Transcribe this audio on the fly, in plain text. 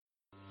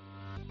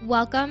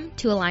Welcome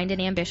to Aligned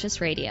and Ambitious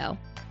Radio.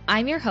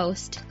 I'm your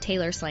host,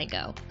 Taylor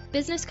Slango,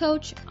 business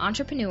coach,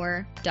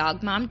 entrepreneur,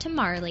 dog mom to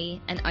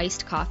Marley, and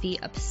iced coffee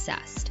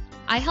obsessed.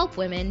 I help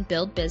women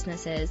build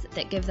businesses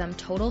that give them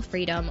total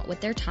freedom with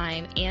their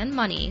time and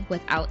money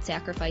without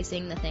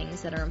sacrificing the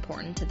things that are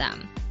important to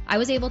them. I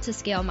was able to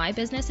scale my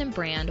business and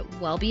brand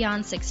well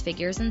beyond 6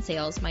 figures in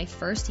sales my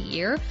first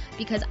year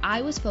because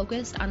I was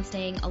focused on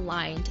staying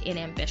aligned and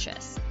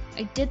ambitious.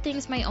 I did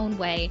things my own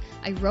way,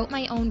 I wrote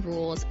my own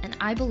rules, and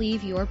I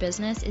believe your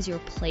business is your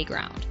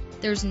playground.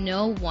 There's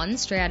no one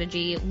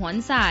strategy,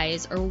 one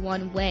size, or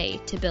one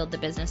way to build the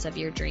business of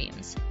your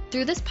dreams.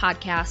 Through this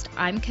podcast,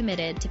 I'm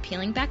committed to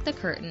peeling back the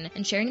curtain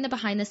and sharing the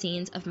behind the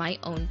scenes of my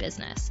own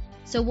business.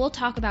 So we'll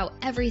talk about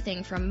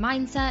everything from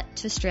mindset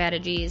to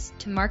strategies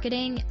to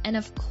marketing and,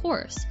 of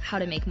course, how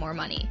to make more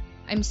money.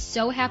 I'm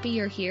so happy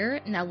you're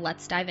here. Now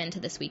let's dive into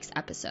this week's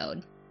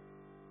episode.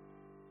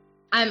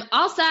 I'm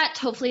all set.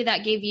 Hopefully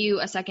that gave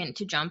you a second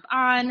to jump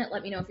on.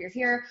 Let me know if you're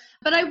here.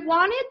 But I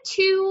wanted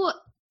to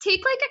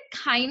take like a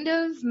kind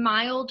of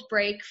mild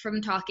break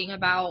from talking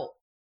about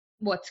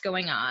what's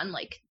going on,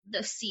 like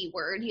the C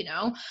word,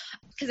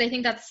 because I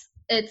think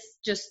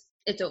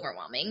it's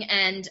overwhelming.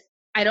 And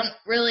I don't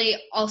really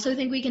also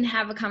think we can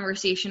have a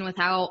conversation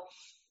without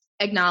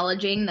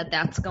acknowledging that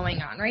that's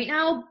going on right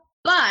now.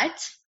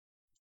 But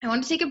I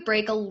want to take a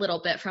break a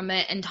little bit from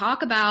it and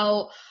talk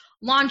about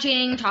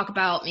launching, talk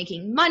about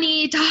making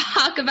money,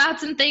 talk about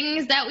some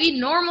things that we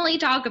normally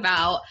talk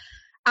about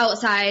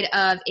outside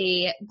of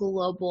a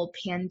global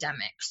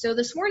pandemic. So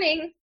this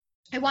morning,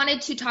 I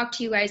wanted to talk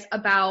to you guys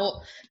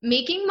about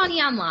making money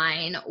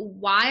online,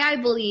 why I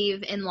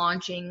believe in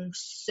launching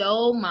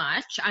so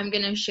much. I'm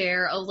going to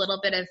share a little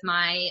bit of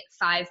my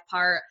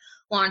 5-part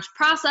launch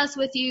process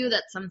with you.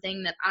 That's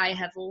something that I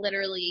have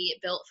literally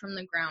built from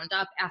the ground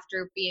up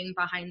after being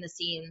behind the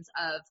scenes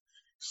of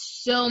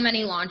so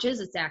many launches.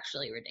 It's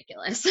actually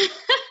ridiculous.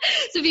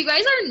 So if you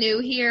guys are new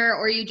here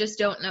or you just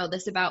don't know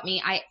this about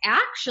me, I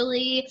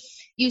actually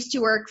used to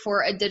work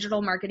for a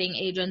digital marketing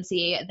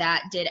agency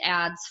that did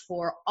ads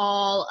for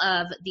all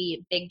of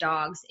the big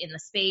dogs in the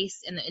space,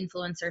 in the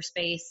influencer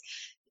space.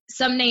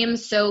 Some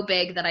names so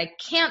big that I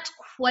can't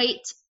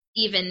quite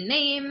even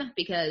name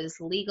because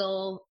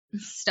legal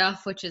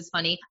stuff, which is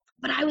funny.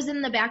 But I was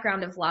in the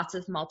background of lots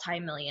of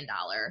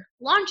multi-million-dollar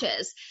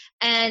launches.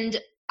 And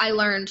I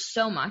learned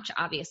so much,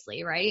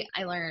 obviously, right?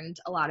 I learned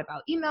a lot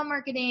about email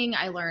marketing.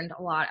 I learned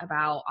a lot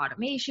about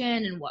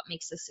automation and what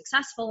makes a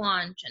successful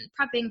launch and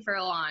prepping for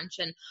a launch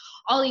and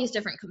all these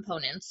different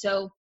components.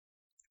 So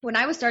when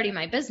I was starting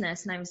my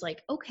business and I was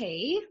like,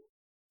 okay,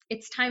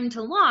 it's time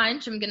to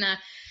launch, I'm going to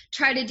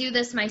try to do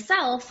this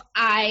myself,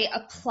 I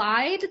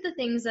applied the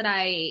things that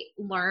I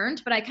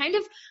learned, but I kind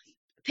of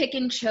pick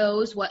and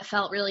chose what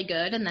felt really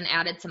good and then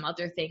added some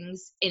other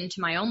things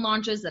into my own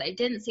launches that I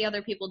didn't see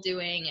other people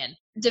doing and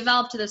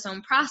developed this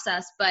own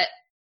process. But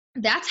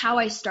that's how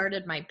I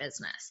started my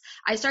business.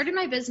 I started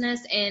my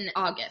business in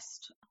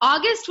August.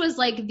 August was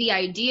like the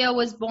idea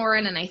was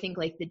born and I think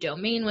like the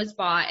domain was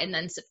bought. And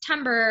then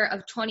September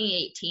of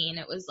 2018,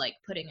 it was like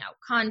putting out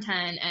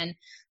content and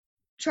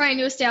trying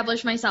to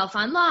establish myself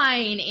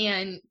online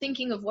and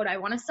thinking of what I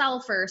want to sell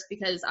first,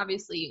 because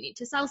obviously you need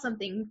to sell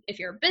something if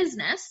you're a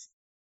business.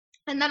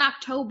 And then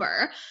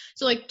October,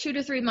 so like 2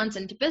 to 3 months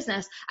into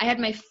business, I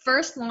had my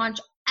first launch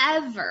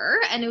ever,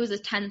 and it was a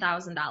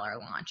 $10,000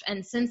 launch.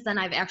 And since then,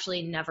 I've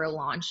actually never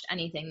launched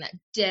anything that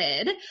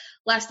did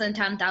less than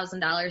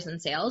 $10,000 in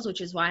sales, which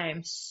is why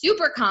I'm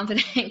super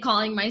confident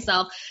calling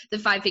myself the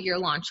 5-figure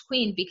launch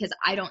queen, because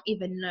I don't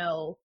even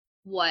know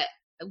what,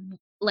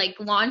 like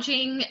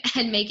launching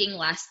and making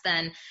less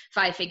than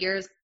 5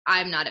 figures,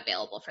 I'm not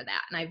available for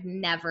that. And I've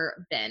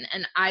never been.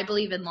 And I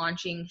believe in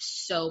launching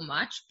so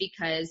much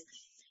because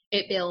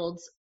it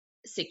builds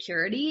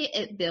security,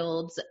 it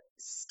builds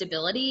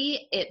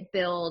stability, it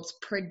builds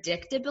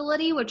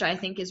predictability, which I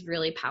think is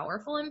really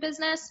powerful in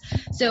business.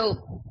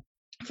 So,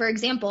 for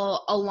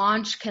example, a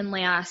launch can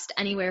last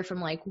anywhere from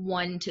like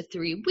 1 to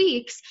 3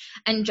 weeks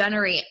and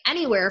generate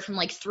anywhere from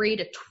like 3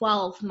 to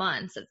 12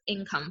 months of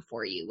income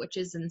for you, which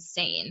is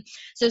insane.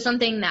 So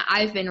something that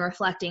I've been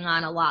reflecting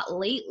on a lot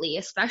lately,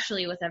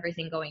 especially with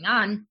everything going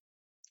on,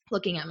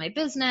 looking at my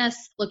business,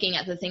 looking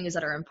at the things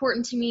that are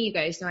important to me. You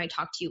guys know I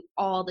talk to you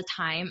all the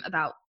time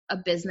about a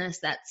business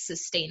that's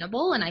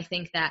sustainable. And I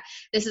think that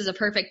this is a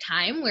perfect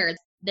time where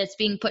that's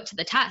being put to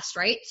the test,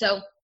 right?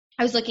 So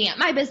I was looking at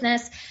my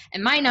business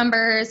and my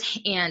numbers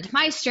and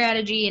my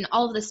strategy and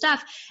all of this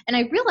stuff. And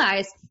I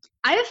realized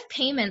I have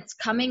payments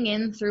coming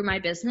in through my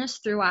business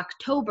through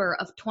October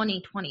of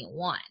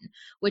 2021,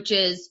 which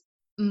is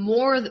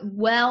more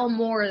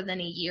than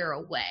a year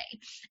away.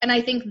 And I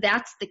think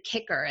that's the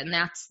kicker. And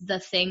that's the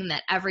thing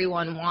that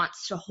everyone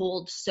wants to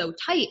hold so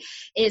tight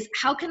is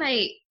how can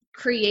I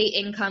create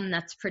income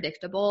that's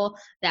predictable,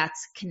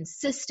 that's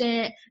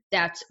consistent,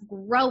 that's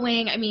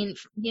growing. I mean,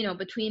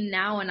 between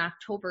now and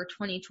October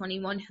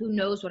 2021, who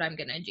knows what I'm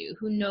going to do?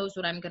 Who knows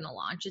what I'm going to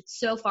launch? It's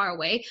so far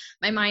away.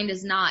 My mind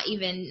is not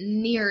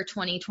even near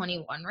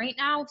 2021 right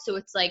now. So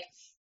it's like,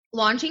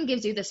 launching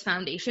gives you this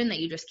foundation that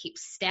you just keep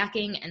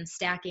stacking and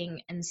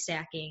stacking and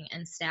stacking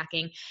and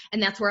stacking.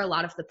 And that's where a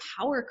lot of the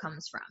power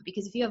comes from.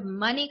 Because if you have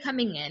money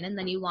coming in and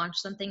then you launch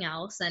something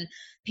else and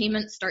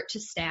payments start to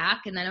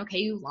stack, and then, okay,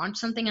 you launch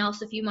something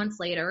else a few months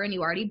later and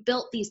you already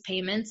built these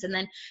payments, and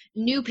then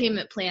new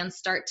payment plans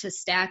start to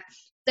stack.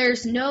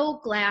 There's no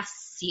glass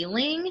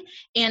ceiling,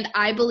 and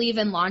I believe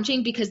in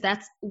launching because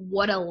that's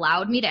what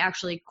allowed me to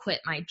actually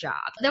quit my job.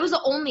 That was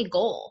the only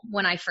goal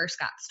when I first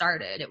got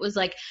started. It was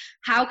like,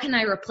 how can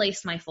I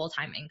replace my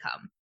full-time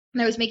income?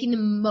 And I was making the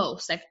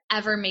most I've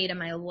ever made in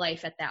my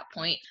life at that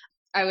point.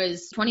 I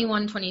was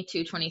 21,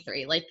 22,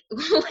 23, like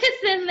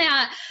within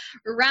that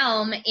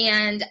realm.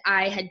 And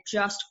I had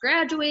just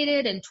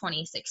graduated in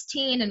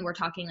 2016, and we're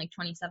talking like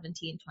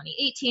 2017,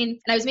 2018.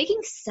 And I was making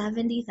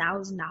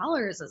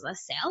 $70,000 as a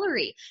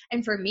salary.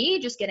 And for me,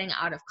 just getting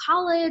out of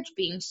college,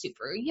 being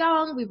super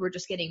young,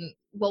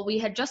 we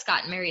had just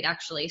gotten married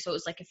actually. So it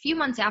was like a few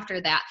months after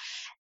that.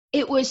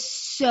 It was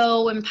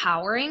so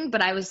empowering,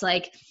 but I was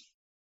like,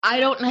 I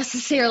don't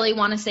necessarily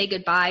want to say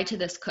goodbye to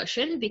this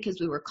cushion because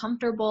we were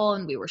comfortable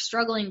and we were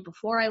struggling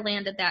before I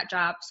landed that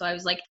job. So I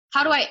was like,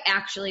 how do I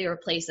actually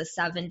replace a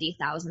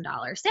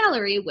 $70,000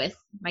 salary with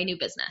my new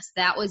business?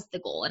 That was the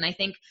goal. And I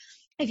think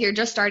if you're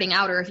just starting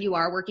out, or if you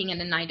are working in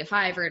a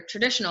 9-to-5 or a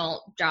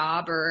traditional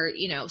job, or,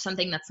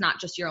 something that's not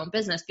just your own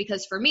business,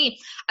 because for me,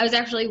 I was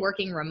actually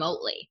working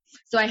remotely.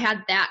 So I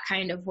had that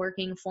kind of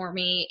working for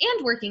me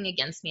and working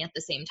against me at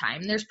the same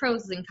time. There's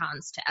pros and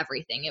cons to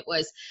everything. It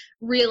was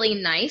really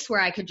nice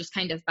where I could just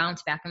kind of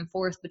bounce back and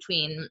forth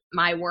between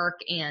my work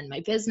and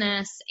my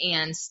business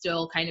and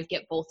still kind of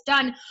get both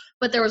done.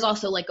 But there was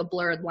also like a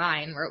blurred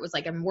line where it was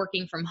like I'm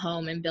working from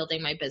home and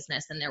building my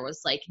business, and there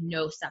was like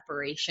no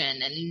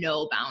separation and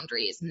no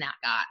boundaries. And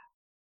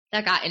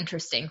that got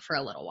interesting for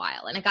a little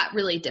while, and it got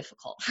really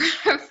difficult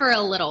for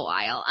a little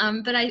while.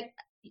 But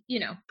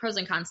pros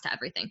and cons to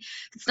everything.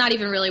 It's not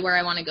even really where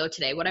I want to go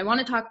today. What I want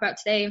to talk about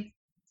today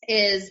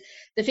is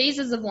the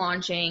phases of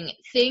launching,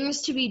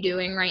 things to be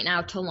doing right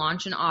now to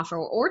launch an offer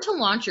or to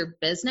launch your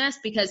business,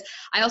 because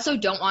I also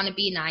don't want to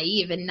be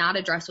naive and not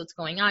address what's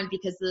going on,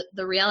 because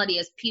the reality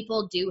is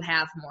people do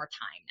have more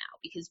time now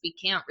because we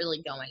can't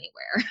really go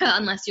anywhere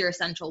unless you're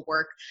essential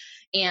work.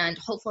 And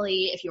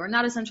hopefully if you are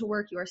not essential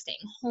work, you are staying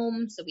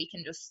home so we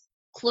can just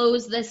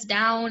close this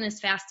down as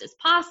fast as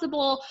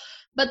possible.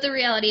 But the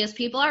reality is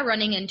people are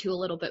running into a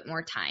little bit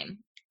more time.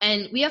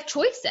 And we have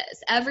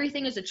choices.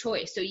 Everything is a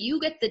choice. So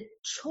you get the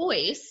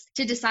choice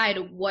to decide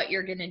what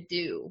you're going to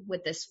do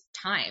with this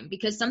time.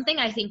 Because something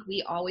I think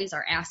we always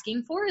are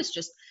asking for is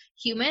just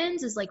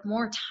humans is like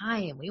more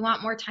time. We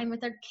want more time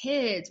with our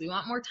kids. We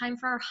want more time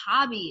for our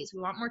hobbies.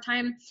 We want more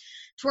time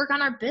to work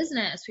on our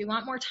business. We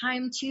want more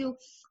time to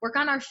work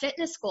on our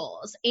fitness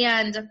goals.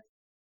 And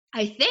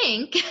I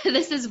think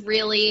this is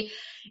really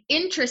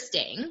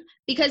interesting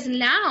because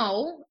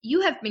now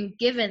you have been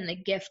given the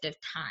gift of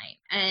time.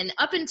 And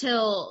up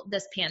until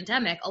this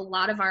pandemic, a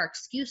lot of our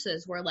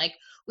excuses were like,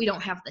 we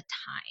don't have the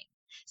time.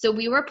 So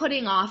we were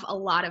putting off a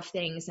lot of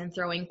things and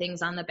throwing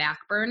things on the back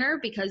burner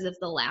because of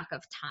the lack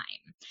of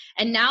time.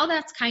 And now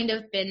that's kind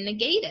of been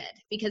negated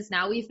because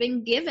now we've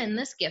been given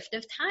this gift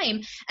of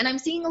time. And I'm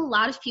seeing a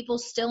lot of people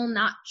still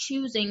not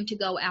choosing to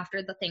go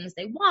after the things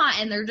they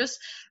want. And they're just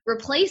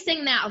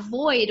replacing that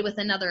void with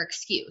another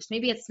excuse.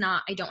 Maybe it's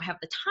not, I don't have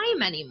the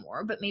time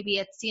anymore, but maybe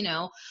it's,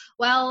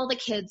 well, the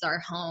kids are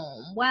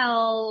home.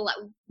 Well,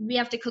 we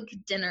have to cook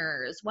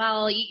dinners.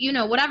 Well,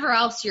 whatever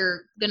else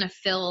you're going to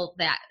fill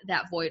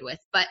that void with.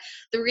 But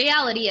the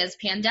reality is,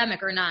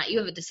 pandemic or not, you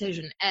have a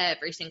decision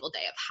every single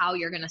day of how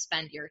you're going to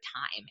spend your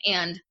time.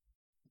 And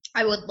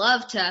I would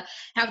love to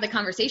have the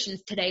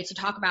conversations today to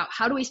talk about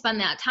how do we spend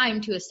that time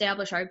to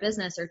establish our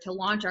business or to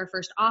launch our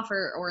first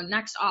offer or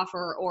next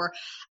offer or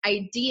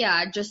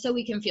idea, just so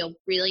we can feel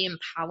really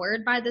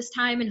empowered by this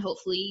time and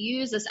hopefully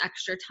use this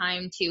extra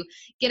time to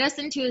get us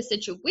into a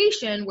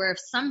situation where if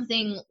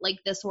something like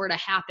this were to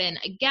happen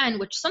again,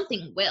 which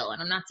something will,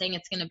 and I'm not saying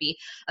it's going to be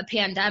a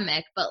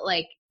pandemic, but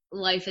like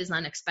life is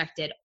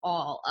unexpected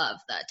all of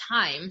the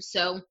time.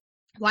 So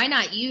why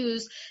not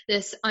use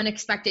this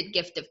unexpected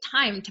gift of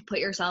time to put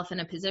yourself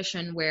in a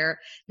position where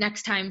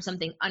next time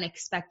something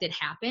unexpected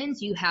happens,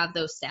 you have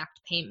those stacked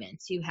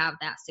payments, you have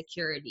that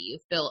security,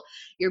 you've built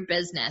your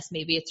business,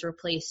 maybe it's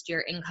replaced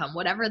your income,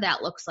 whatever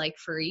that looks like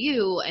for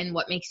you and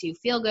what makes you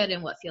feel good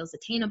and what feels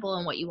attainable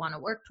and what you want to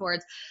work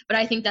towards. But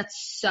I think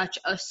that's such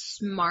a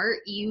smart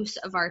use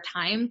of our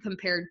time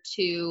compared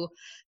to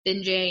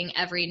binging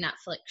every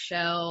Netflix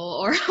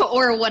show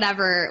or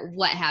whatever,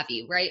 what have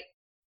you, right?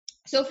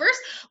 So first,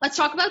 let's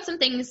talk about some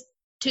things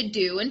to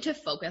do and to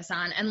focus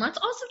on. And let's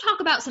also talk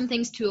about some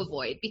things to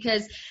avoid,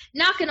 because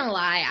not going to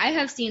lie, I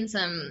have seen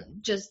some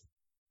just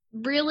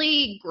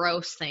really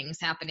gross things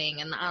happening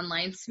in the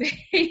online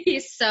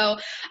space. So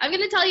I'm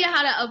going to tell you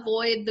how to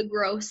avoid the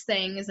gross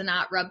things and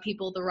not rub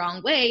people the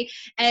wrong way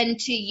and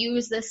to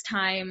use this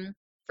time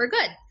for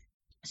good.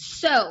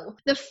 So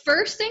the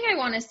first thing I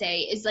want to say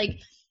is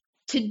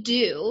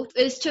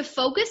to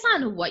focus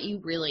on what you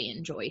really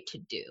enjoy to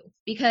do.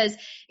 Because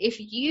if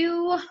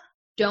you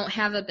don't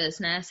have a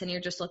business and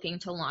you're just looking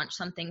to launch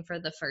something for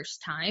the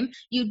first time,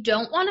 you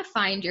don't want to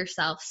find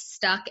yourself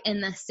stuck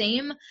in the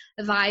same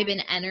vibe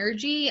and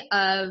energy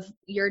of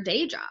your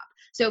day job.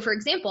 So for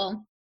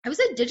example, I was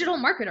a digital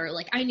marketer.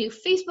 Like, I knew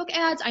Facebook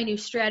ads, I knew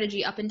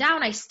strategy up and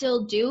down, I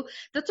still do.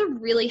 That's a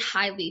really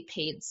highly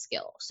paid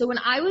skill. So when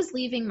I was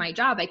leaving my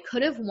job, I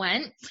could have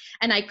went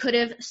and I could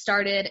have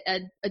started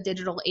a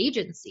digital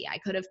agency. I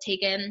could have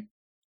taken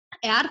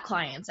ad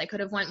clients. I could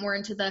have went more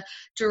into the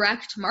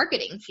direct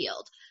marketing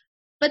field.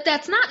 But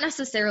that's not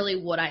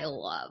necessarily what I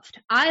loved.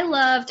 I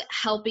loved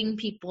helping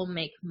people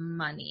make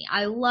money.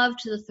 I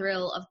loved the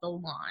thrill of the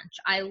launch.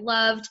 I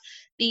loved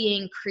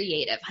being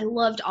creative. I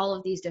loved all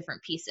of these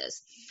different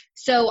pieces.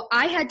 So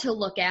I had to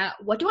look at,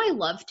 what do I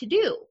love to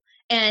do?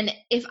 And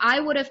if I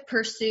would have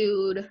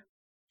pursued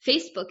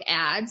Facebook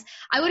ads,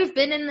 I would have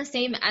been in the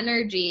same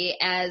energy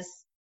as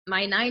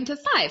my 9 to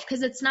 5,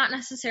 because it's not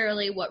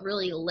necessarily what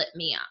really lit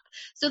me up.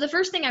 So the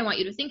first thing I want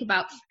you to think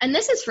about, and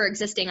this is for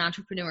existing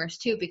entrepreneurs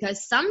too,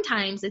 because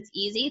sometimes it's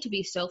easy to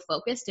be so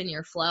focused in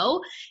your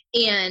flow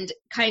and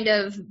kind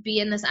of be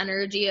in this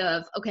energy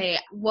of, okay,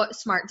 what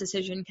smart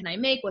decision can I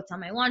make? What's on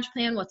my launch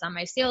plan? What's on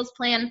my sales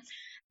plan?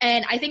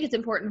 And I think it's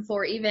important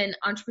for even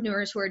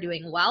entrepreneurs who are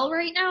doing well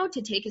right now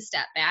to take a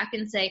step back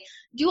and say,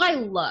 do I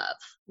love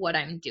what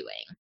I'm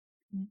doing?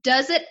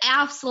 Does it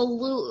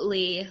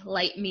absolutely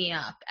light me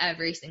up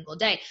every single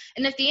day?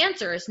 And if the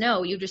answer is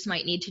no, you just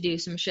might need to do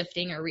some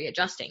shifting or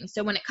readjusting.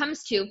 So when it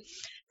comes to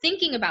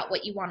thinking about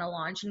what you want to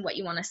launch and what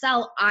you want to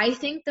sell, I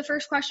think the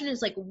first question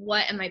is like,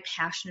 what am I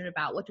passionate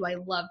about? What do I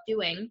love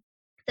doing?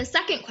 The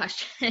second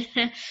question,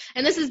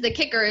 and this is the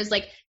kicker, is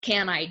like,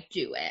 can I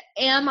do it?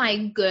 Am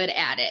I good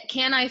at it?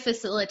 Can I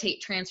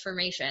facilitate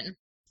transformation?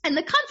 And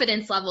the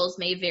confidence levels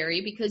may vary,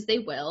 because they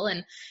will,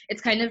 and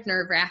it's kind of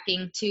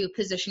nerve-wracking to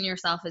position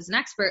yourself as an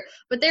expert,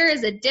 but there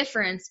is a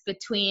difference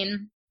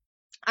between,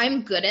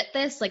 I'm good at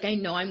this, like I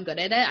know I'm good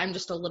at it, I'm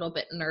just a little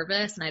bit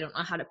nervous and I don't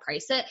know how to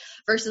price it,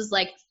 versus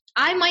like,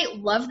 I might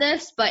love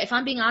this, but if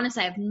I'm being honest,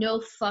 I have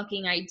no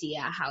fucking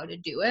idea how to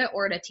do it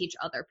or to teach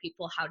other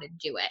people how to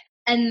do it.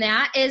 And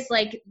that is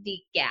like the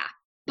gap.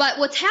 But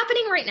what's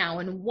happening right now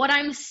and what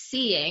I'm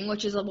seeing,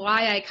 which is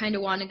why I kind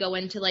of want to go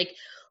into like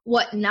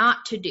what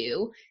not to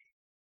do,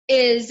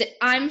 is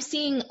I'm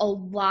seeing a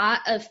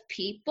lot of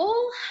people,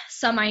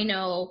 some I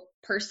know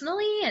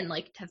personally and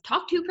like have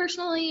talked to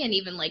personally and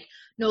even like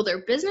know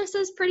their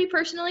businesses pretty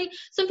personally.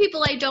 Some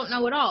people I don't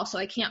know at all, so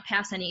I can't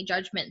pass any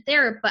judgment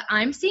there, but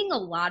I'm seeing a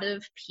lot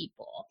of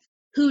people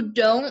who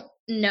don't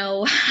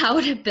know how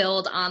to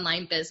build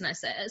online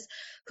businesses,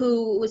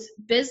 whose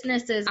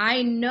businesses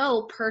I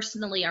know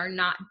personally are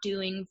not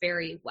doing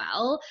very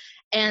well.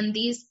 And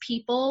these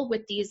people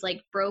with these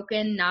like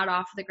broken, not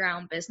off the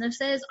ground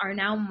businesses are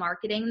now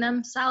marketing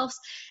themselves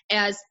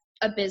as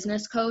a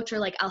business coach, or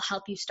like, I'll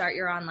help you start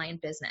your online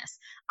business.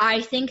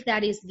 I think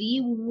that is the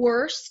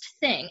worst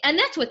thing. And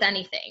that's with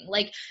anything.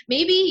 Like,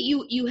 maybe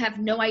you have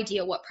no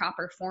idea what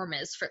proper form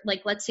is for,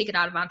 like, let's take it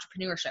out of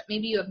entrepreneurship.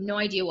 Maybe you have no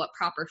idea what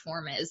proper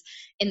form is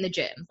in the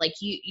gym. Like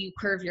you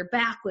curve your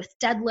back with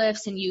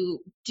deadlifts and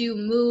you do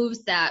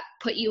moves that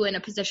put you in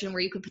a position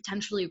where you could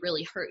potentially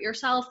really hurt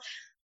yourself.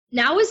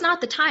 Now is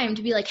not the time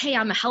to be like, hey,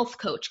 I'm a health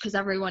coach, because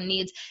everyone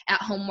needs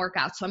at-home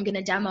workouts. So I'm going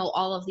to demo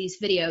all of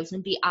these videos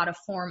and be out of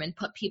form and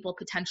put people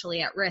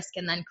potentially at risk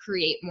and then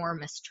create more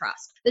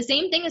mistrust. The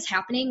same thing is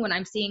happening when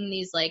I'm seeing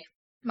these like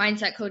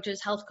mindset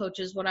coaches, health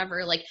coaches,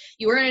 whatever, like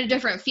you were in a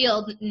different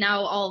field.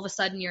 Now all of a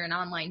sudden you're an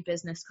online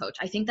business coach.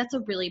 I think that's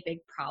a really big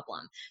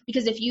problem,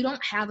 because if you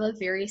don't have a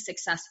very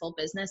successful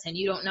business and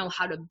you don't know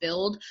how to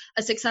build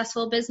a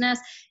successful business,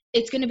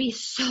 it's going to be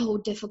so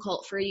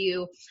difficult for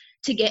you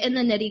to get in the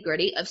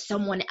nitty-gritty of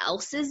someone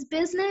else's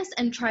business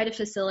and try to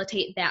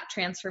facilitate that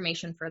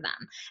transformation for them.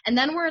 And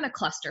then we're in a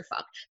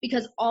clusterfuck,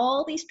 because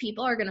all these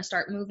people are going to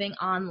start moving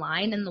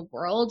online in the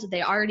world.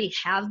 They already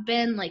have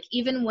been. Like,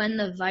 even when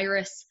the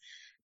virus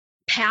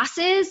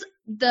passes,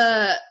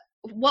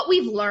 what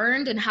we've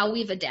learned and how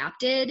we've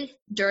adapted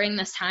during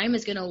this time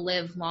is going to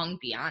live long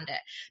beyond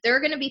it. There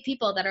are going to be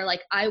people that are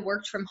like, I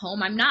worked from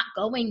home, I'm not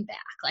going back.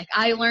 Like,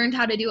 I learned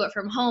how to do it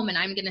from home and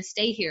I'm going to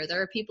stay here.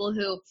 There are people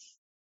who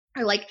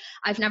are like,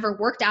 I've never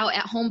worked out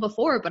at home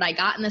before, but I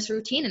got in this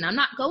routine and I'm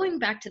not going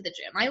back to the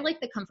gym. I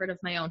like the comfort of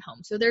my own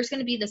home. So there's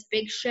going to be this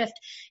big shift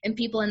in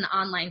people in the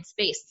online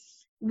space.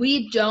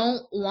 We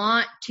don't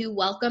want to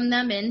welcome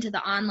them into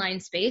the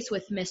online space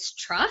with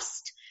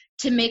mistrust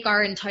to make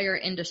our entire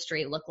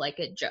industry look like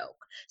a joke.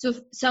 So if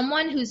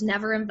someone who's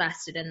never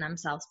invested in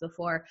themselves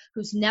before,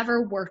 who's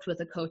never worked with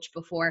a coach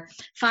before,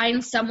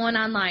 finds someone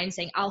online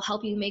saying, I'll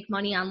help you make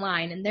money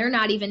online, and they're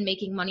not even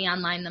making money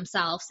online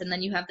themselves, and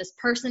then you have this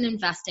person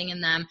investing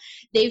in them,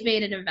 they've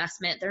made an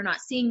investment, they're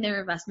not seeing their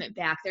investment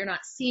back, they're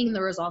not seeing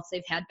the results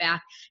they've had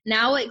back.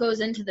 Now it goes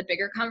into the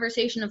bigger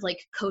conversation of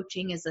like,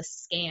 coaching is a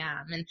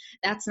scam, and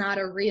that's not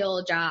a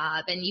real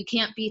job, and you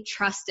can't be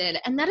trusted.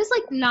 And that is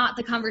like not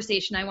the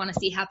conversation I want to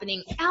see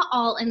happening at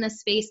all in this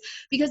space,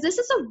 because this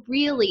is a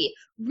really,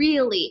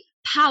 really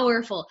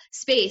powerful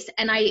space.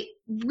 And I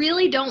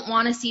really don't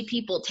want to see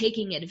people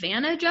taking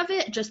advantage of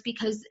it just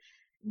because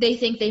they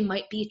think they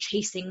might be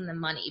chasing the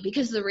money,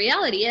 because the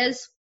reality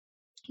is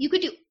you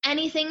could do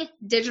anything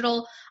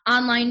digital,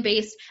 online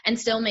based, and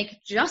still make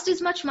just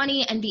as much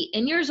money and be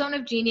in your zone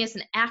of genius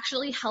and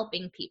actually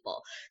helping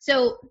people.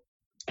 So,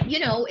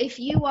 if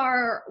you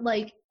are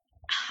like,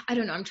 I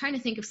don't know, I'm trying to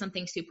think of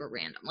something super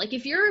random. Like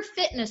if you're a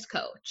fitness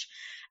coach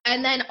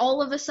and then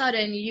all of a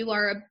sudden you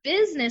are a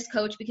business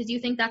coach because you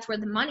think that's where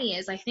the money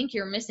is, I think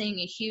you're missing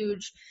a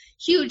huge,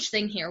 huge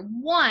thing here.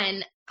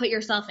 One, put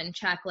yourself in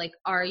check. Like,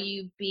 are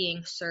you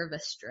being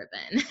service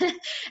driven?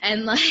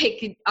 And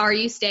like, are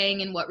you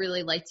staying in what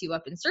really lights you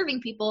up in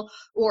serving people,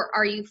 or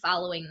are you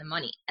following the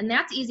money? And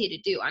that's easy to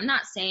do. I'm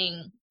not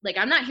saying, like,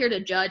 I'm not here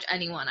to judge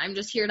anyone. I'm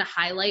just here to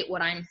highlight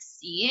what I'm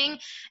seeing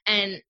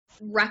and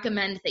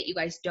recommend that you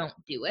guys don't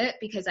do it,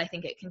 because I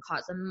think it can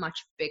cause a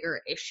much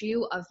bigger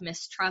issue of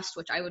mistrust,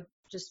 which I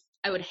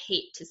would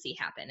hate to see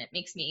happen. It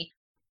makes me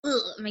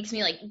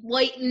like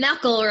white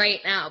knuckle right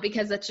now,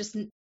 because that's just,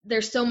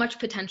 there's so much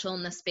potential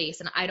in this space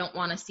and I don't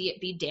want to see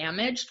it be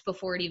damaged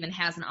before it even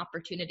has an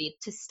opportunity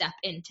to step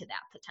into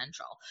that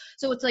potential.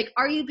 So it's like,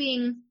 are you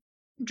being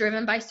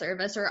driven by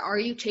service, or are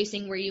you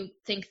chasing where you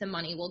think the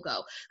money will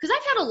go? Because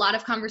I've had a lot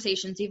of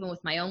conversations even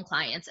with my own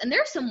clients, and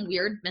there's some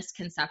weird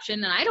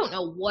misconception, and I don't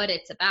know what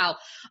it's about,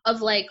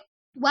 of like,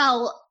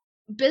 well,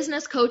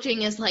 business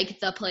coaching is like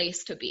the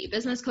place to be.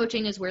 Business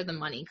coaching is where the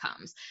money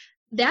comes.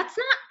 That's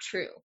not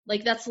true.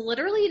 Like, that's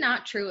literally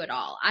not true at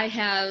all. I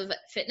have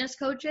fitness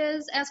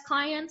coaches as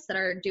clients that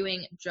are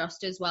doing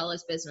just as well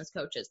as business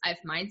coaches. I have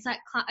mindset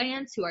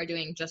clients who are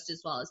doing just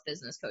as well as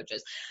business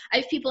coaches. I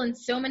have people in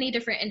so many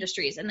different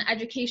industries, in the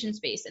education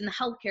space, in the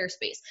healthcare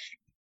space,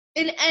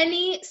 in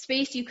any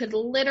space you could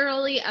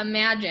literally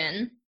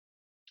imagine,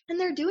 and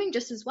they're doing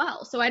just as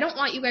well. So I don't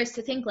want you guys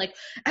to think like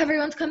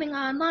everyone's coming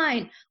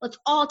online, let's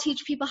all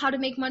teach people how to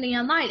make money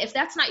online. If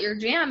that's not your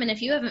jam, and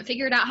if you haven't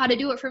figured out how to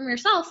do it from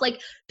yourself,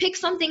 like pick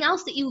something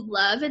else that you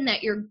love and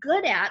that you're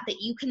good at,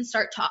 that you can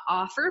start to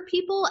offer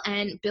people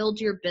and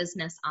build your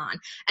business on.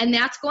 And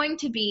that's going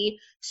to be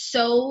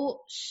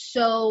so,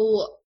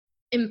 so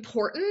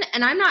important.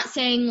 And I'm not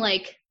saying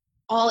like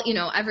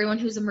everyone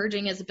who's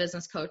emerging as a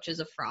business coach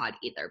is a fraud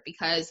either,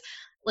 because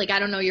like, I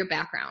don't know your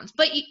backgrounds,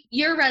 but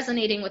you're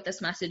resonating with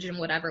this message in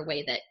whatever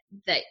way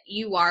that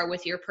you are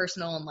with your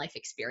personal and life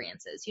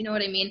experiences. You know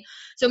what I mean?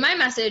 So my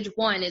message,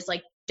 one, is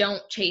like,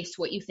 don't chase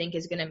what you think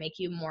is going to make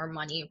you more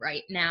money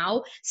right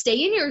now.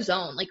 Stay in your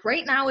zone. Like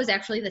right now is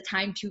actually the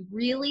time to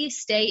really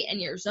stay in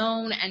your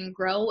zone and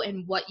grow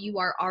in what you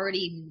are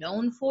already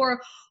known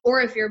for.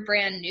 Or if you're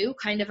brand new,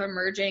 kind of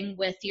emerging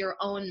with your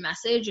own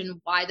message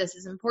and why this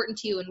is important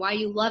to you and why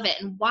you love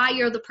it and why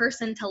you're the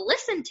person to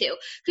listen to,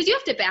 because you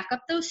have to back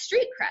up those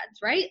street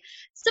creds, right?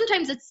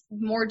 Sometimes it's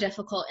more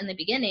difficult in the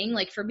beginning.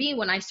 Like for me,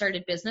 when I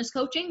started business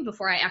coaching,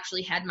 before I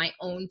actually had my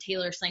own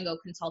Taylor Slango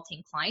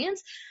consulting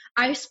clients,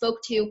 I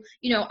spoke to,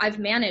 I've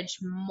managed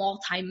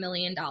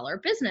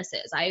multi-million-dollar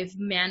businesses. I've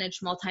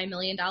managed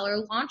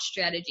multi-million-dollar launch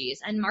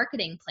strategies and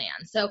marketing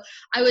plans. So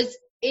I was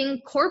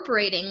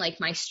incorporating like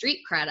my street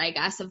cred, I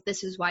guess, of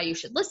this is why you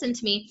should listen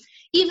to me,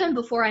 even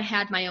before I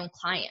had my own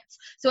clients.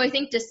 So I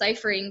think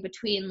deciphering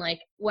between like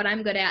what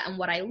I'm good at and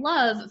what I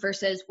love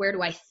versus where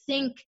do I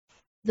think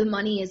the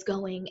money is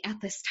going at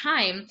this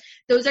time,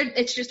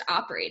 it's just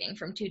operating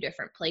from two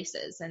different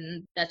places.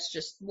 And that's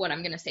just what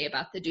I'm going to say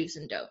about the do's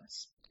and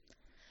don'ts.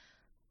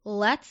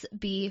 Let's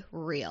be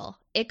real.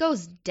 It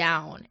goes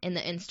down in the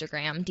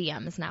Instagram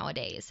DMs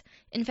nowadays.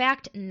 In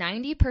fact,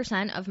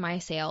 90% of my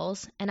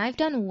sales, and I've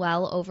done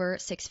well over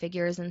 6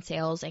 figures in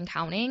sales and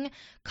counting,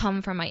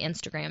 come from my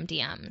Instagram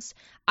DMs.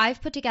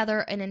 I've put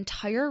together an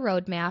entire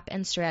roadmap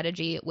and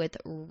strategy with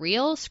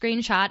real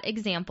screenshot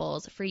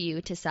examples for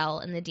you to sell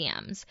in the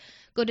DMs.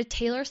 Go to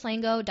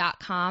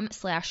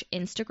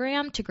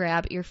taylorslango.com/Instagram to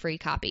grab your free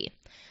copy.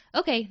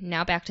 Okay,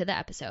 now back to the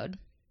episode.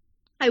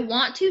 I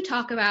want to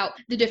talk about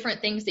the different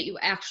things that you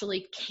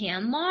actually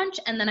can launch,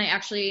 and then I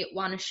actually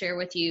want to share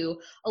with you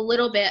a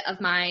little bit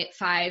of my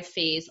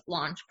 5-phase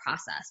launch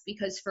process,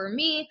 because for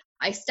me,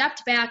 I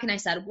stepped back and I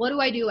said, what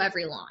do I do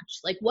every launch?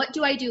 Like, what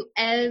do I do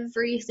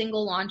every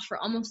single launch for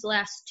almost the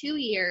last 2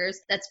 years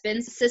that's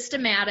been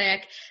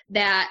systematic,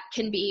 that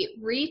can be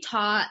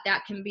retaught,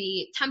 that can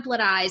be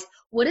templatized?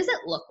 What does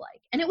it look like?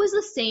 And it was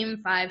the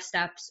same 5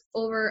 steps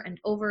over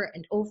and over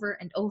and over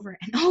and over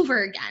and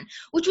over again,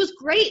 which was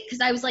great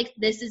because I was like,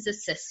 this is a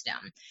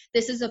system.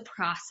 This is a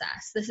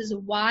process. This is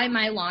why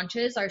my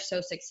launches are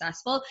so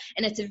successful.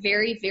 And it's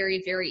very,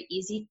 very, very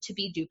easy to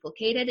be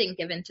duplicated and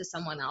given to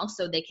someone else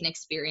so they can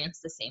experience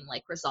the same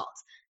like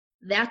results.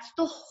 That's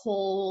the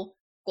whole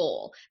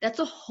goal. That's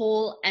a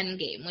whole end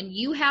game. When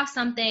you have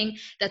something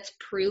that's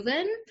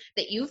proven,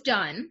 that you've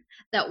done,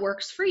 that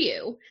works for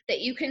you, that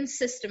you can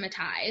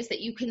systematize, that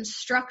you can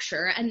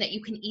structure, and that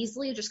you can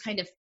easily just kind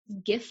of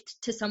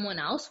gift to someone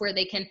else where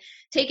they can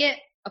take it,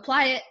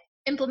 apply it,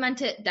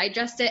 implement it,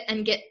 digest it,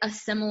 and get a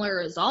similar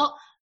result,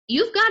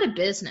 you've got a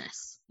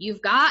business.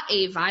 You've got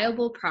a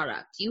viable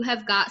product. You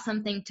have got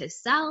something to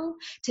sell,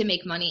 to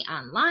make money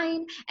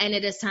online, and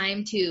it is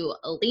time to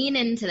lean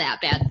into that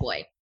bad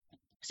boy.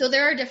 So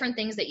there are different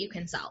things that you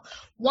can sell.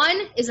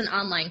 One is an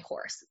online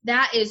course.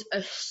 That is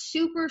a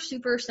super,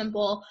 super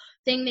simple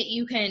thing that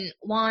you can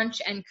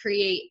launch and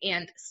create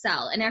and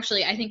sell. And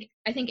actually, I think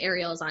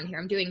Ariel is on here.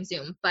 I'm doing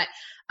Zoom, but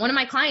one of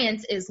my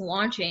clients is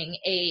launching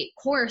a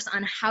course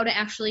on how to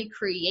actually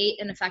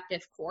create an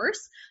effective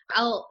course.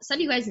 I'll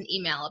send you guys an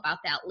email about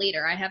that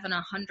later. I have a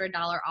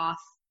 $100 off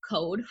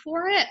code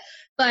for it,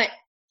 but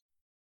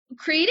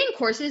creating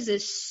courses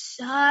is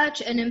such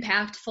an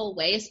impactful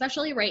way,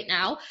 especially right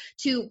now,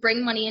 to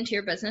bring money into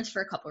your business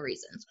for a couple of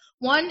reasons.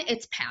 One,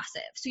 it's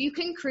passive. So you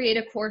can create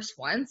a course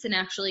once and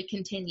actually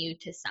continue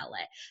to sell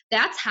it.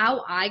 That's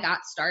how I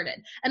got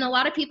started. And a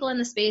lot of people in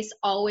the space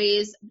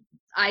always,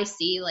 I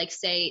see, like,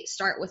 say,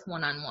 start with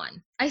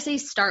one-on-one. I say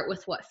start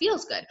with what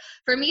feels good.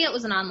 For me, it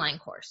was an online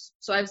course.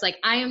 So I was like,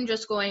 I am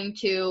just going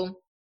to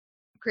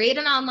create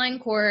an online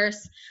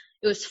course.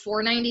 It was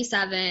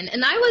 $4.97,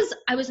 and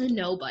I was a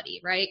nobody,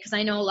 right? Because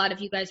I know a lot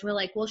of you guys were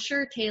like, well,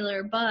 sure,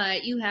 Taylor,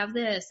 but you have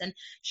this, and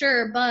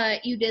sure,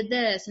 but you did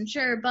this, and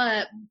sure,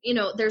 but,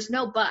 there's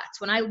no buts.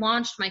 When I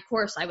launched my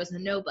course, I was a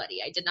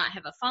nobody. I did not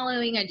have a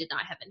following. I did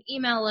not have an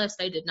email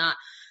list. I did not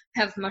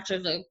have much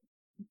of a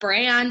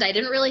brand. I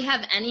didn't really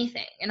have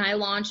anything. And I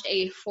launched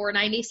a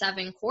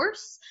 $4.97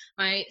 course,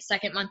 my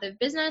second month of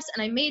business,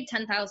 and I made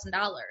 $10,000.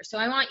 So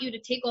I want you to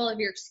take all of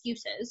your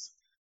excuses,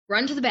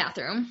 run to the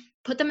bathroom,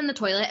 put them in the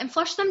toilet, and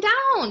flush them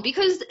down,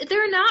 because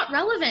they're not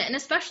relevant, and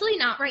especially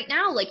not right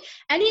now. Like,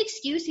 any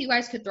excuse you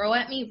guys could throw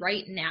at me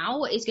right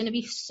now is going to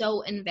be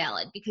so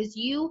invalid, because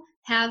you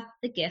have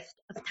the gift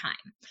of time.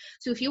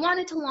 So if you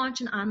wanted to launch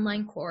an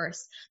online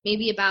course,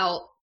 maybe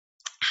about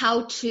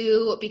how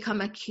to become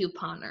a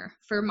couponer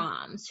for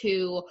moms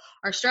who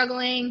are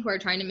struggling, who are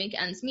trying to make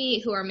ends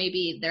meet, who are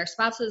maybe their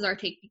spouses are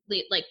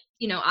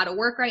out of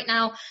work right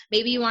now.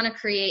 Maybe you want to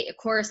create a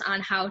course on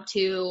how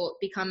to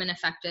become an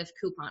effective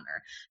couponer.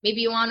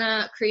 Maybe you want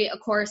to create a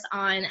course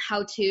on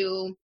how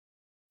to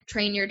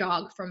train your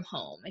dog from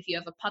home. If you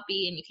have a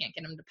puppy and you can't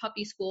get them to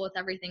puppy school with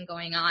everything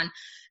going on,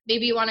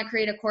 maybe you want to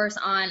create a course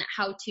on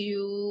how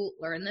to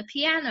learn the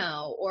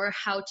piano, or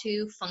how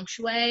to feng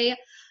shui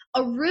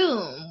a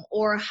room,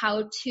 or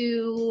how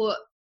to,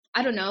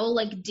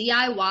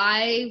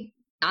 DIY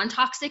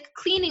non-toxic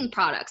cleaning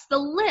products. The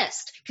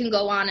list can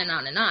go on and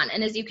on and on.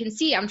 And as you can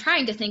see, I'm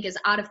trying to think as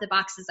out of the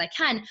box as I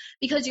can,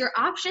 because your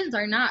options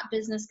are not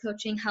business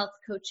coaching, health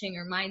coaching,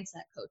 or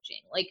mindset coaching.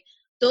 Like,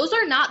 those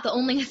are not the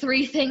only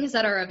 3 things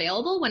that are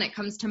available when it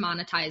comes to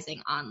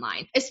monetizing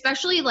online,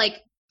 especially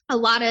a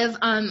lot of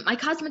my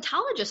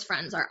cosmetologist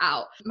friends are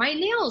out. My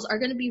nails are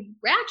going to be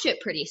ratchet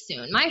pretty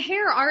soon. My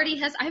hair I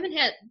haven't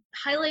had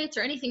highlights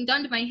or anything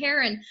done to my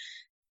hair in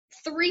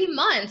 3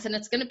 months, and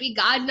it's going to be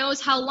God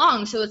knows how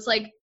long. So it's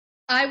like,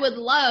 I would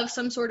love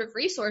some sort of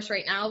resource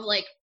right now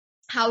of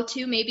how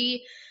to,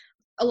 maybe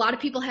a lot of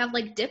people have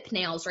dip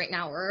nails right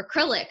now, or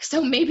acrylic.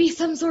 So maybe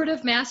some sort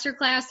of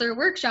masterclass or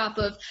workshop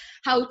of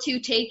how to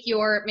take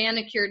your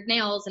manicured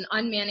nails and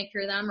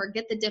unmanicure them, or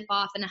get the dip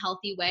off in a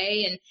healthy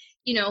way, and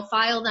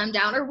file them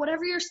down, or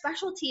whatever your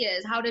specialty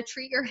is, how to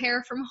treat your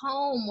hair from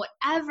home,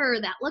 whatever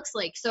that looks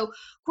like. So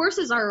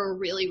courses are a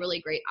really,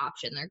 really great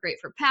option. They're great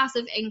for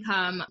passive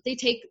income. They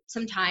take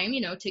some time,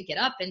 to get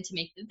up and to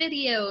make the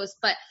videos,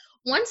 but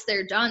once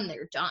they're done,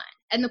 they're done.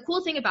 And the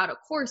cool thing about a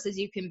course is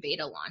you can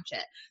beta launch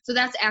it. So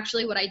that's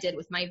actually what I did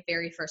with my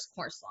very first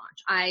course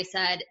launch. I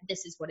said,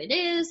 this is what it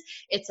is.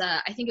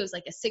 I think it was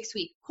a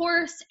 6-week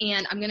course,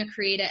 and I'm going to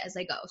create it as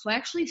I go. So I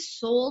actually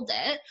sold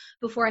it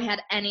before I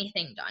had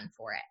anything done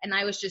for it. And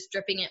I was just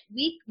dripping it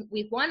week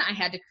 1. I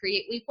had to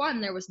create week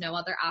 1. There was no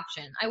other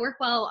option. I work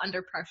well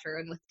under pressure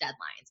and with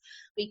deadlines.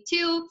 Week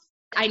 2,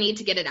 I need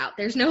to get it out.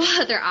 There's no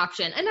other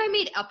option. And I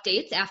made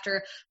updates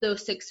after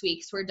those 6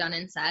 weeks were done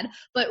and said,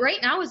 but right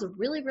now is a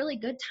really, really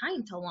good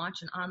time to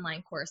launch an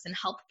online course and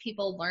help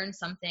people learn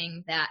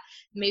something that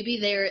maybe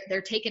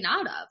they're taken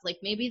out of.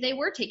 Maybe they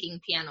were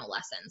taking piano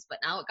lessons, but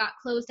now it got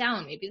closed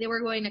down. Maybe they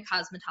were going to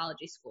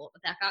cosmetology school,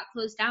 but that got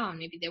closed down.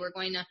 Maybe they were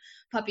going to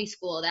puppy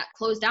school, that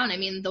closed down. I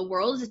mean, the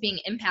world is being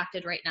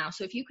impacted right now.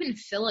 So if you can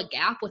fill a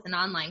gap with an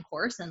online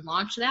course and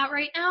launch that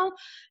right now,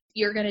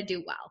 you're going to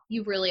do well.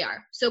 You really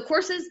are. So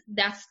courses,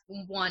 that's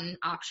one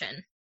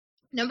option.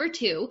 Number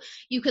 2,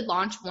 you could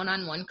launch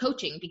one-on-one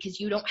coaching, because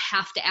you don't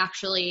have to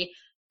actually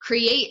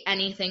create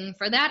anything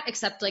for that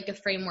except a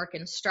framework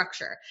and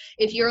structure.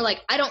 If you're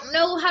I don't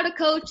know how to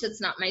coach,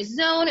 that's not my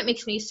zone, it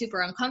makes me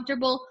super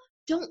uncomfortable,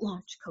 don't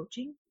launch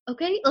coaching.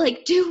 Okay?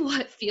 Do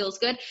what feels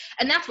good.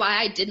 And that's why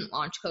I didn't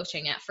launch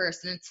coaching at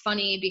first. And it's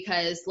funny,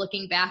 because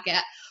looking back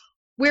at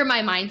where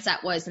my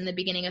mindset was in the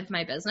beginning of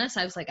my business,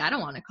 I was I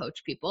don't want to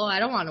coach people. I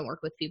don't want to work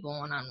with people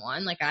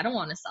one-on-one. I don't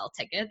want to sell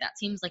tickets. That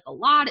seems like a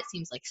lot. It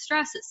seems like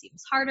stress. It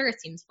seems harder. It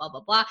seems blah,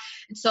 blah, blah.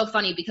 It's so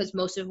funny, because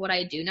most of what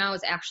I do now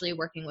is actually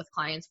working with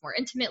clients more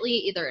intimately,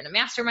 either in a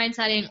mastermind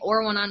setting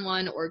or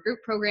one-on-one or a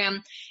group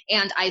program.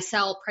 And I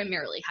sell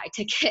primarily high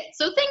ticket.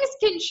 So things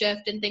can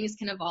shift and things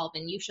can evolve,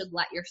 and you should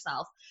let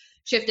yourself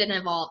shift and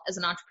evolve as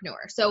an entrepreneur.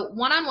 So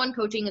one-on-one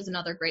coaching is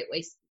another great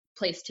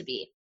place to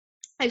be.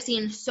 I've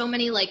seen so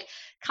many like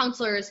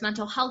counselors,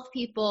 mental health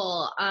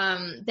people,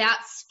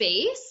 that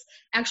space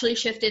actually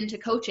shift into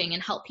coaching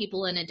and help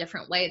people in a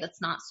different way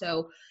that's not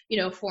so,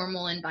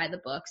 formal and by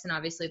the books. And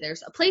obviously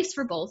there's a place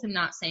for both. I'm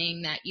not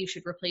saying that you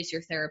should replace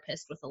your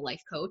therapist with a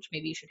life coach.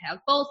 Maybe you should have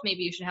both.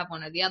 Maybe you should have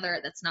one or the other.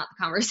 That's not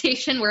the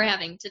conversation we're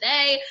having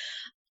today.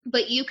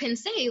 But you can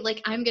say,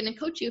 like, I'm going to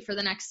coach you for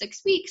the next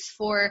 6 weeks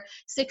for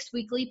 6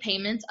 weekly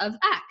payments of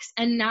X.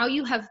 And now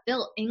you have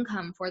built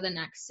income for the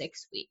next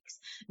 6 weeks.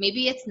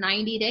 Maybe it's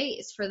 90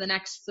 days. For the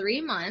next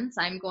 3 months,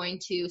 I'm going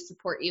to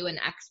support you in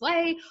X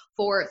way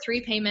for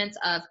 3 payments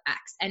of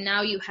X. And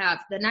now you have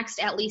the next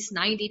at least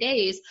 90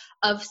 days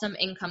of some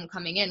income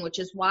coming in, which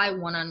is why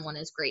one-on-one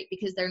is great,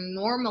 because they're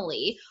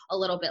normally a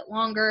little bit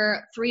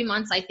longer. 3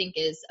 months, I think,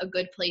 is a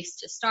good place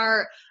to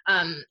start.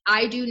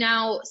 I do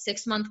now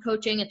 6-month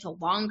coaching. It's a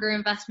longer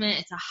investment.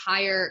 It's a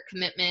higher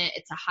commitment.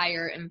 It's a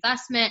higher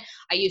investment.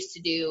 I used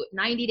to do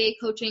 90-day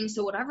coaching.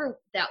 So whatever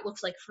that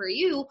looks like for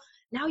you,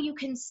 now you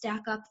can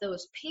stack up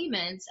those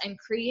payments and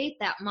create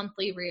that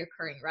monthly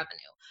reoccurring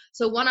revenue.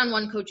 So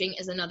one-on-one coaching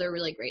is another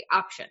really great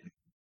option.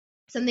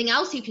 Something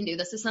else you can do,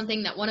 this is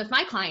something that one of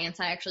my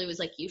clients, I actually was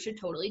like, you should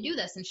totally do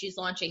this. And she's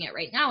launching it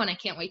right now. And I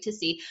can't wait to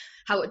see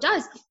how it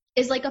does,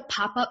 is like a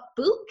pop-up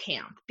boot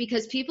camp,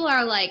 because people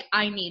are like,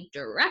 I need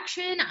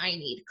direction. I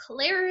need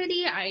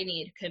clarity. I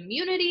need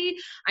community.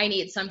 I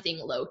need something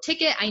low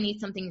ticket. I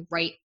need something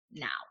right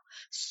now.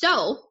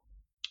 So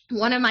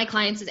one of my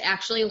clients is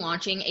actually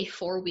launching a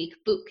 4-week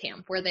boot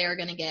camp where they are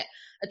going to get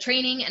a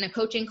training and a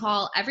coaching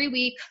call every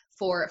week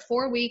for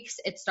 4 weeks.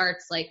 It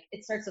starts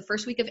the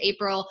first week of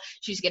April.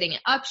 She's getting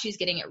it up. She's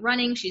getting it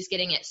running. She's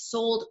getting it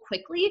sold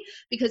quickly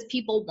because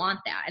people want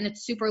that. And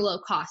it's super low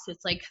cost.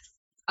 It's like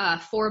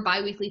 4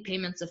 biweekly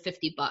payments of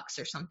 $50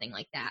 or something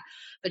like that.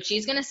 But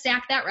she's going to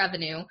stack that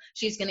revenue.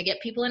 She's going to get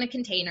people in a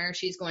container.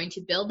 She's going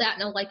to build that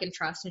know, like, and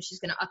trust, and she's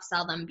going to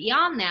upsell them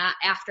beyond that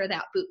after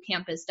that boot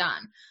camp is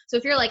done. So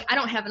if you're like, I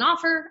don't have an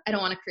offer, I don't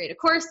want to create a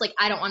course, like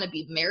I don't want to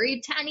be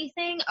married to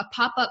anything, a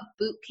pop-up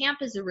boot camp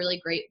is a really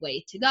great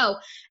way to go.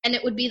 And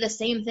it would be the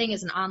same thing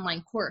as an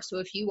online course. So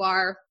if you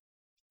are,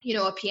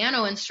 a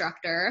piano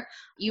instructor,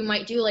 you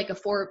might do like a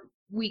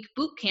 4-week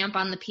boot camp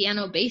on the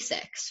piano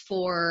basics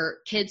for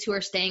kids who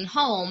are staying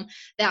home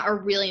that are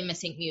really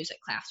missing music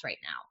class right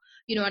now.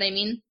 You know what I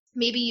mean?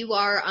 Maybe you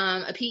are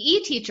a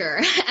PE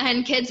teacher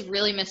and kids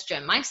really miss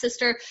gym. My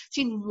sister,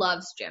 she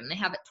loves gym. They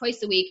have it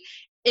twice a week.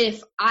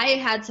 If I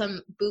had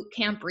some boot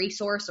camp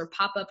resource or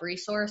pop-up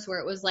resource where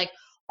it was like,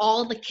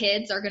 all the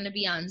kids are going to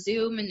be on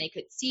Zoom and they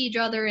could see each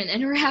other and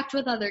interact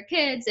with other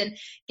kids and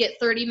get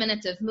 30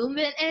 minutes of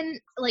movement in,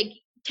 like,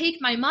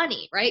 take my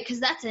money, right? Because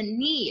that's a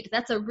need.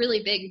 That's a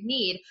really big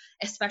need,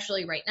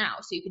 especially right now.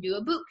 So you could do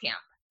a boot camp.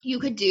 You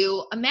could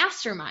do a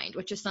mastermind,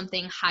 which is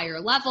something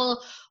higher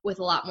level with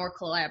a lot more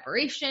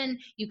collaboration.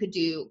 You could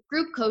do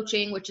group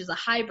coaching, which is a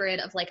hybrid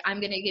of like, I'm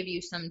going to give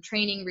you some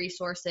training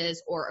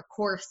resources or a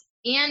course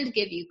and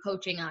give you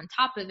coaching on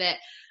top of it.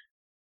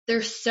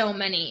 There's so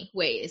many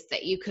ways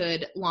that you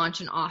could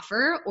launch an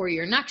offer or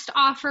your next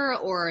offer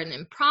or an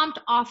impromptu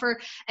offer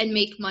and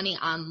make money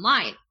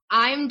online.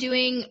 I'm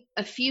doing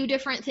a few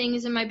different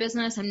things in my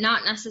business. I'm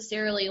not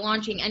necessarily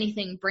launching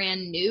anything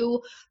brand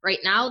new right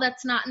now.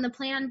 That's not in the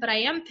plan, but I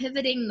am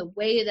pivoting the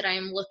way that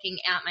I'm looking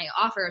at my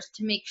offers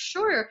to make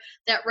sure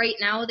that right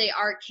now they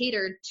are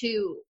catered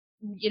to,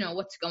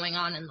 what's going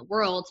on in the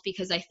world,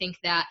 because I think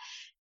that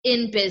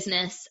in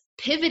business,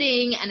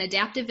 pivoting and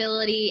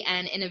adaptability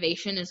and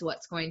innovation is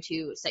what's going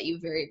to set you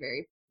very,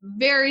 very,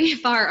 very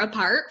far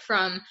apart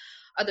from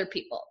other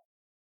people.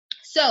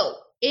 So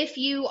if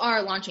you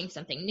are launching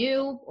something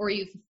new or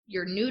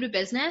you're new to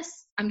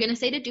business, I'm going to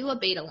say to do a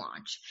beta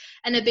launch.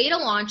 And a beta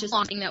launch is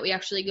something that we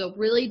actually go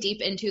really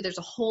deep into. There's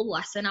a whole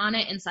lesson on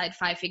it inside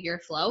 5-Figure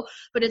Flow,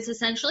 but it's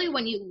essentially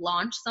when you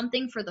launch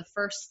something for the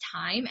first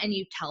time and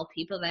you tell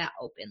people that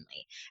openly,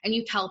 and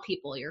you tell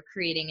people you're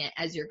creating it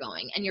as you're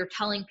going, and you're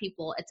telling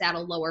people it's at a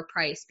lower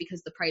price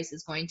because the price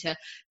is going to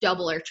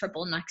double or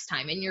triple next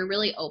time. And you're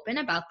really open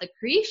about the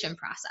creation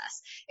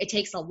process. It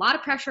takes a lot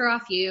of pressure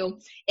off you.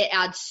 It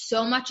adds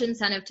so much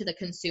incentive to the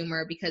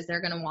consumer because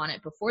they're going to want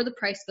it before the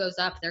price goes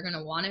up. They're going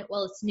to want it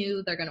while it's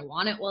new. They're going to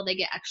want it while they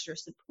get extra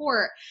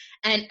support.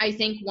 And I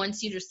think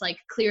once you just like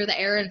clear the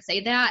air and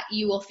say that,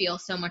 you will feel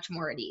so much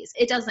more at ease.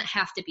 It doesn't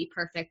have to be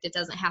perfect. It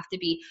doesn't have to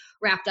be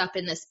wrapped up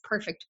in this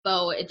perfect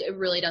bow. It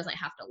really doesn't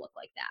have to look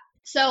like that.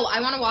 So I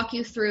want to walk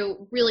you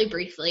through really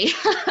briefly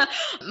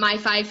my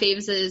 5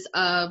 phases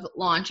of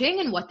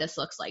launching and what this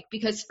looks like.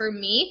 Because for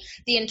me,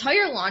 the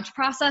entire launch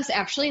process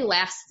actually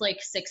lasts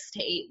like 6 to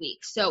 8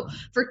 weeks. So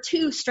for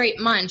 2 straight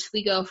months,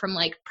 we go from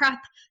like prep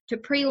to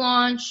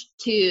pre-launch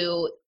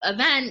to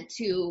event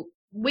to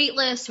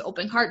waitlist to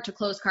open cart to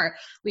close cart.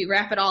 We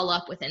wrap it all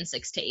up within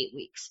 6 to 8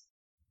 weeks.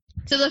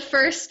 So the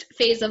first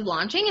phase of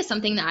launching is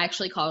something that I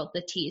actually call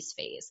the tease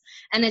phase.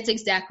 And it's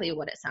exactly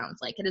what it sounds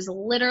like. It is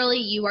literally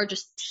you are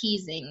just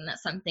teasing that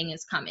something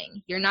is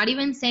coming. You're not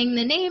even saying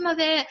the name of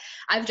it.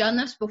 I've done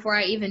this before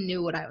I even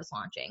knew what I was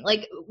launching.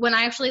 Like when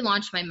I actually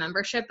launched my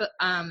membership,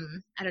 I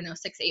don't know,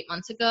 6-8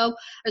 months ago,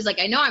 I was like,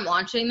 I know I'm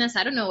launching this.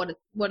 I don't know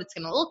what it's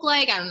going to look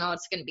like. I don't know what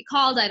it's going to be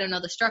called. I don't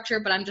know the structure,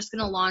 but I'm just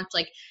going to launch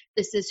like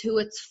this is who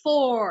it's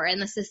for.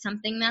 And this is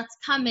something that's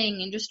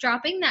coming, and just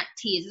dropping that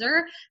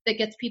teaser that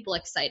gets people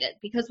excited.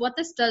 Because what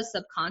this does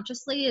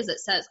subconsciously is it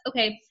says,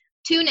 okay,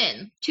 tune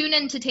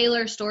in to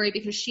Taylor's story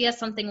because she has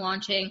something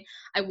launching.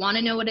 I want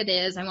to know what it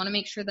is. I want to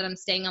make sure that I'm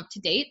staying up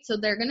to date. So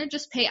they're going to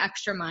just pay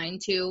extra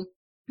mind to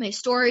my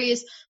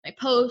stories, my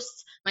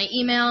posts, my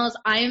emails.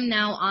 I am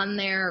now on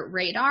their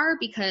radar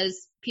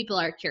because people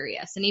are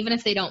curious. And even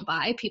if they don't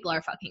buy, people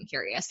are fucking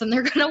curious. And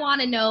they're going to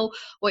want to know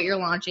what you're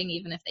launching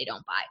even if they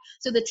don't buy.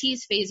 So the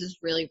tease phase is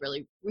really,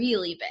 really,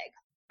 really big.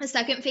 The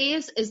second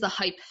phase is the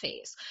hype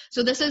phase.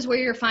 So this is where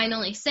you're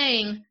finally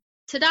saying,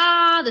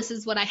 ta-da, this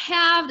is what I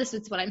have, this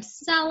is what I'm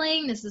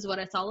selling, this is what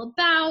it's all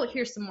about,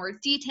 here's some more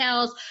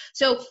details.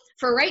 So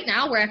for right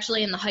now, we're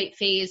actually in the hype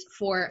phase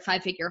for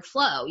 5-Figure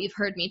Flow. You've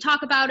heard me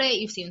talk about it,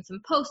 you've seen some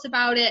posts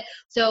about it.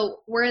 So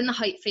we're in the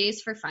hype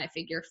phase for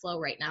 5-Figure Flow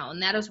right now,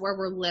 and that is where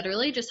we're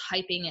literally just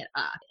hyping it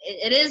up.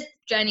 It is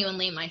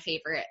genuinely my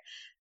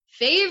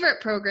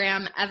favorite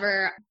program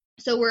ever.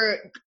 So we're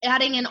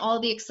adding in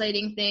all the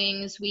exciting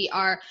things. We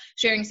are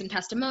sharing some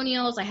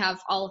testimonials. I have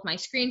all of my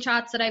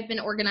screenshots that I've been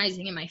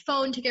organizing in my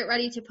phone to get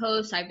ready to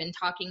post. I've been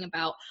talking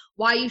about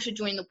why you should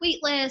join the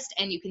wait list,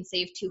 and you can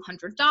save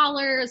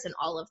 $200 and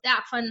all of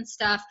that fun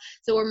stuff.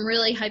 So I'm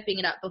really hyping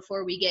it up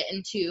before we get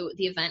into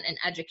the event and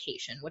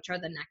education, which are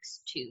the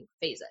next two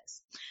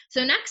phases.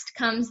 So next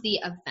comes the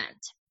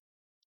event.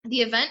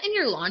 The event in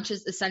your launch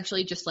is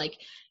essentially just like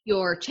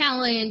your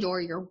challenge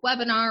or your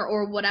webinar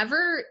or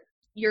whatever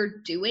you're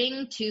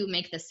doing to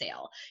make the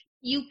sale.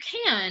 You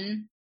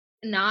can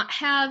not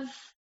have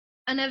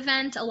an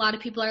event. A lot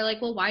of people are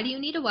like, well, why do you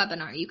need a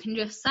webinar? You can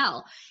just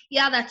sell.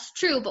 Yeah, that's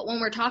true. But when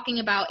we're talking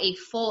about a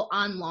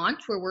full-on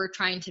launch where we're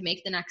trying to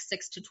make the next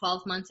 6 to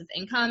 12 months of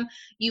income,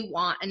 you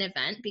want an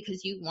event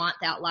because you want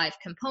that live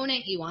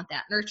component. You want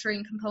that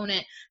nurturing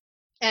component.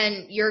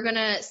 And you're going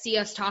to see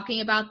us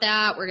talking about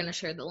that. We're going to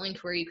share the link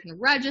where you can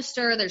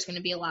register. There's going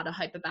to be a lot of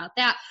hype about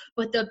that.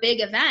 But the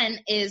big event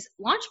is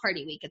Launch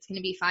Party Week. It's going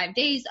to be 5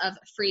 days of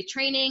free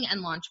training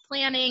and launch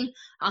planning.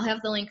 I'll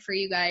have the link for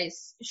you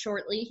guys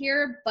shortly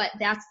here. But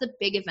that's the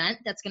big event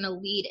that's going to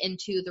lead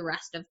into the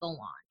rest of the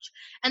launch.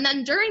 And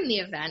then during the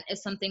event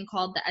is something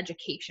called the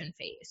education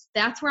phase.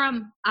 That's where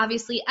I'm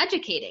obviously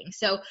educating.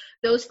 So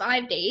those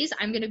 5 days,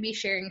 I'm going to be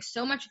sharing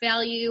so much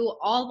value,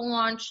 all the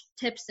launch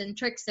tips and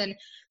tricks and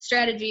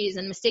strategies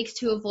and mistakes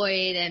to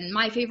avoid and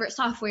my favorite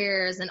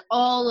softwares and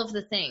all of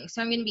the things.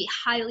 So I'm going to be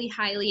highly,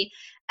 highly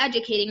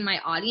educating my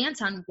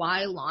audience on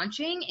why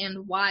launching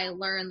and why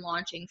learn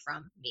launching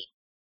from me.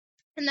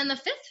 And then the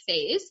fifth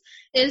phase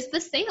is the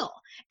sale.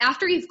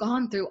 After you've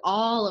gone through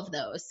all of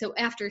those, so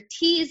after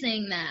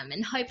teasing them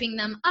and hyping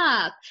them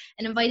up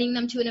and inviting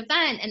them to an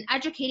event and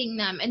educating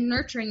them and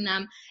nurturing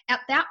them, at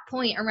that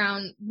point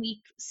around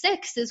week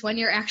 6 is when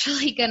you're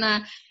actually going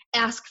to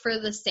ask for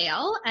the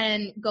sale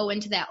and go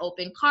into that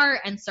open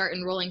cart and start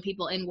enrolling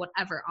people in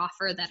whatever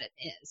offer that it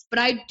is. But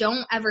I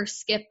don't ever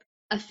skip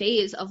a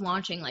phase of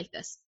launching like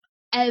this,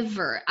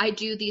 ever. I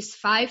do these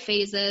 5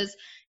 phases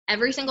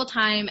every single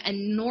time,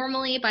 and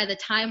normally by the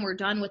time we're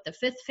done with the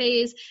 5th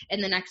phase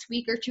in the next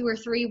week or 2 or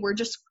 3, we're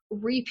just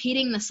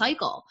repeating the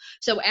cycle.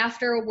 So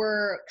after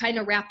we're kind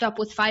of wrapped up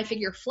with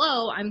 5-Figure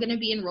Flow, I'm going to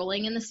be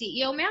enrolling in the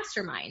CEO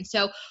Mastermind.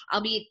 So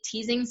I'll be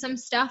teasing some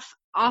stuff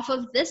off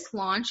of this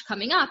launch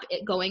coming up,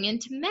 going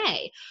into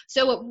May.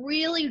 So it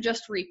really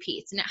just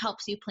repeats, and it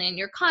helps you plan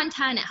your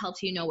content. It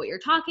helps you know what you're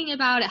talking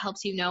about. It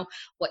helps you know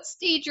what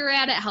stage you're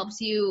at. It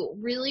helps you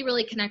really,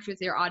 really connect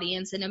with your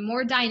audience in a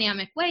more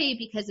dynamic way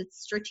because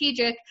it's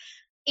strategic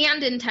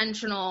and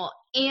intentional,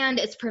 and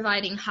it's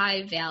providing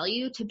high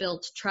value to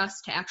build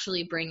trust to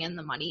actually bring in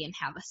the money and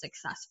have a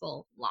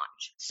successful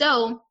launch.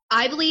 So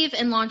I believe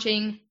in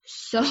launching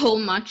so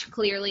much.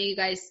 Clearly, you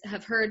guys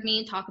have heard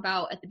me talk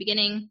about at the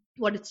beginning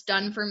what it's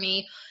done for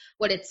me,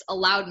 what it's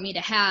allowed me to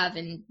have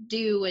and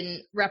do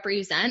and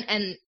represent.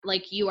 And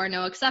like, you are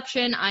no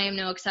exception. I am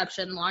no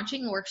exception.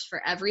 Launching works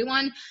for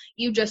everyone.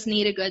 You just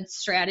need a good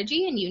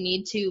strategy, and you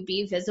need to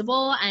be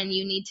visible, and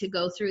you need to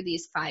go through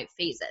these 5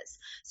 phases.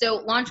 So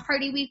Launch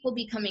Party Week will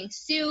be coming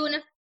soon.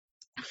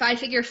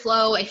 5-Figure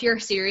Flow, if you're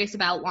serious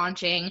about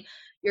launching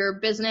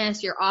your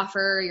business, your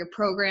offer, your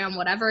program,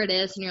 whatever it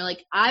is, and you're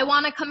like, I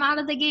want to come out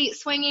of the gate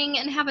swinging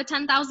and have a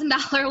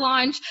 $10,000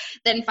 launch,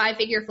 then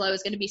 5-Figure Flow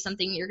is going to be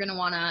something you're going to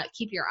want to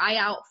keep your eye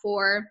out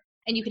for.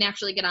 And you can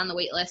actually get on the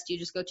wait list. You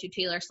just go to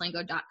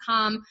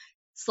taylorslango.com,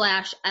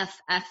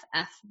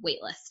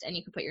 waitlist, and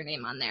you can put your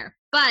name on there.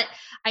 But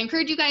I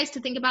encourage you guys to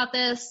think about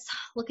this.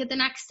 Look at the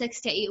next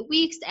 6 to 8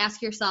 weeks.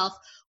 Ask yourself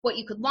what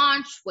you could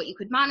launch, what you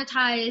could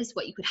monetize,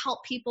 what you could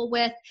help people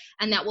with,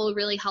 and that will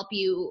really help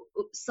you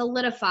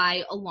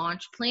solidify a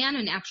launch plan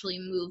and actually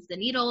move the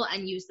needle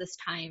and use this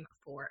time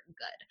for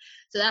good.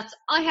 So that's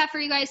all I have for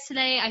you guys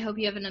today. I hope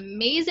you have an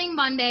amazing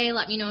Monday.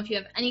 Let me know if you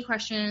have any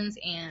questions,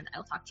 and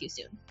I'll talk to you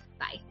soon.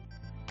 Bye.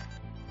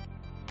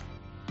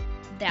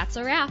 That's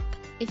a wrap.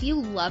 If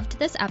you loved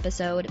this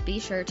episode, be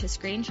sure to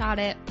screenshot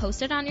it,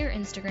 post it on your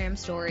Instagram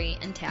story,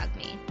 and tag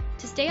me.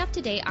 To stay up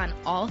to date on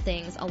all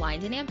things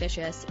Aligned and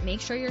Ambitious,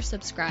 make sure you're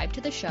subscribed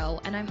to the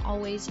show, and I'm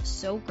always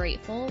so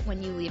grateful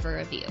when you leave a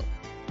review.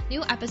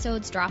 New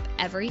episodes drop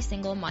every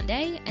single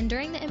Monday, and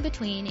during the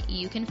in-between,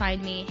 you can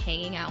find me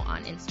hanging out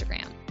on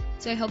Instagram.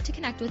 So I hope to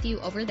connect with you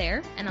over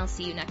there, and I'll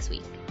see you next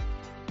week.